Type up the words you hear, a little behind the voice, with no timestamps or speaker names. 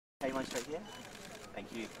Hey, one straight here.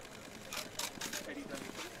 Thank you. Katy Perry.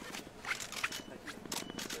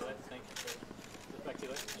 Thank you. Back to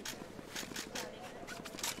you.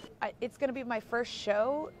 It's going to be my first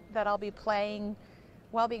show that I'll be playing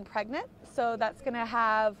while being pregnant, so that's going to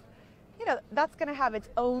have, that's going to have its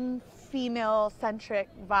own female-centric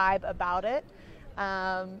vibe about it,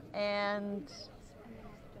 and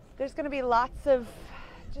there's going to be lots of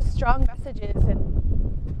just strong messages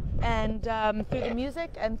and through the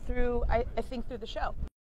music and through, I think, through the show.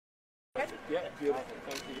 Yeah, beautiful.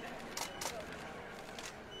 Thank you.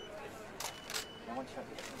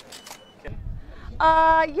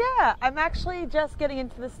 Yeah, I'm actually just getting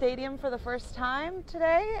into the stadium for the first time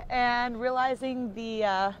today and realizing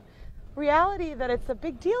the reality that it's a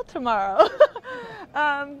big deal tomorrow.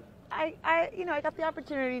 I got the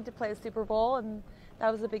opportunity to play the Super Bowl, and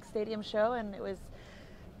that was a big stadium show, and it was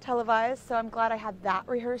televised, so I'm glad I had that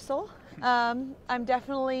rehearsal. I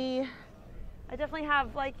definitely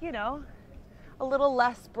have, like, a little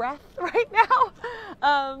less breath right now.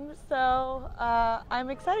 So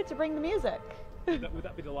I'm excited to bring the music. Would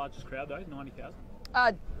that be the largest crowd though, 90,000?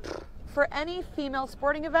 For any female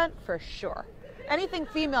sporting event, for sure. Anything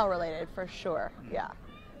female related, for sure. Yeah.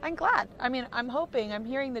 I'm glad. I mean, I'm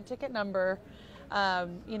hearing the ticket number,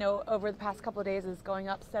 over the past couple of days is going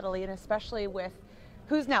up steadily, and especially with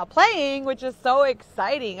who's now playing, which is so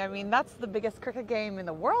exciting. I mean, that's the biggest cricket game in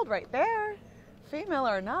the world right there, female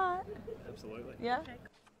or not. Absolutely. Yeah. Okay.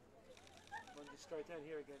 Just straight down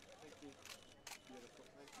here again. Thank you. Beautiful.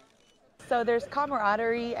 Thank you. So there's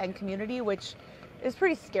camaraderie and community, which is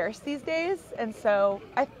pretty scarce these days, and so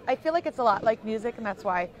I feel like it's a lot like music, and that's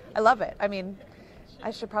why I love it. I mean,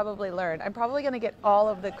 I should probably learn. I'm probably going to get all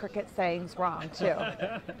of the cricket sayings wrong too.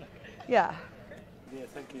 Yeah. Yeah,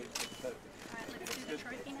 thank you. Let's do the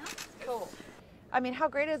trophy now. Cool. I mean, how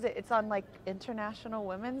great is it? It's on like International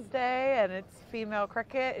Women's Day, and it's female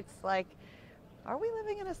cricket. It's like, are we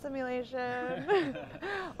living in a simulation?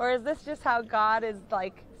 Or is this just how God is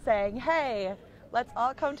like saying, hey, let's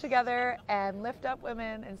all come together and lift up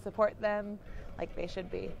women and support them like they should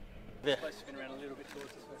be? Yeah. Let's spin around a little bit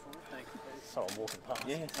towards this way for me. Thank you. So I'm walking past.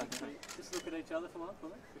 Yeah. Just look at each other for a moment,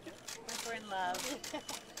 okay? We're in love.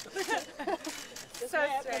 So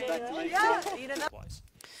strange. Yeah.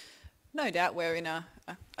 No doubt we're in a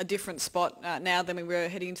different spot now than we were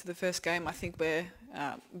heading into the first game. I think we're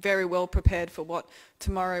very well prepared for what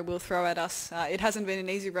tomorrow will throw at us. It hasn't been an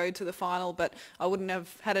easy road to the final, but I wouldn't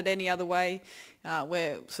have had it any other way.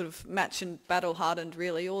 We're sort of match and battle hardened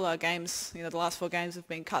really. All our games, the last 4 games have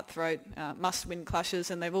been cutthroat, must-win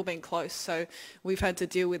clashes, and they've all been close. So we've had to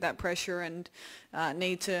deal with that pressure and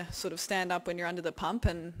need to sort of stand up when you're under the pump,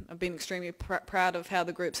 and I've been extremely proud of how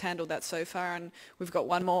the group's handled that so far, and we've got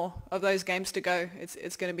one more of those games to go.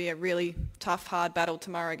 It's going to be a really tough, hard battle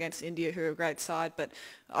tomorrow against India, who are a great side, but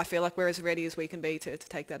I feel like we're as ready as we can be to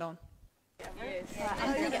take that on. Yes.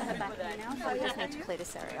 I'm going to get her back here now, so we just need to clear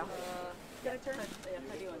this area.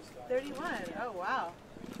 31. Oh, wow.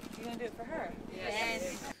 You're going to do it for her?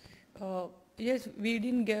 Yes. Yes, we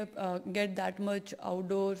didn't get that much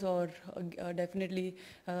outdoors or definitely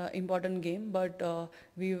important game, but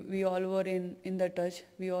we all were in the touch.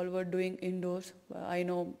 We all were doing indoors. I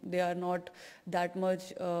know they are not that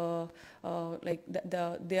much they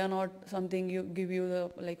are not something you give you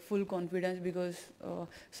the full confidence, because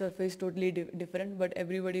surface totally different. But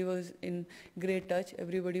everybody was in great touch.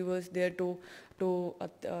 Everybody was there to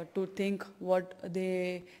think what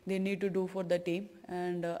they need to do for the team,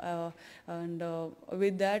 and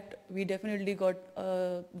with that we definitely got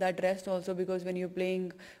that rest also, because when you're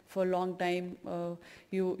playing for a long time,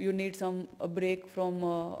 you need a break from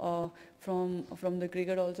the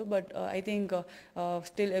cricket also. But I think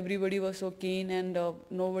still everybody was so keen, and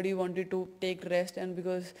nobody wanted to take rest, and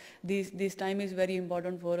because this time is very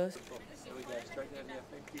important for us. There we go. Straight down here.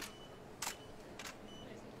 Thank you.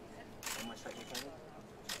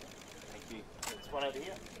 Thank you. There's one over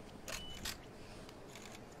here.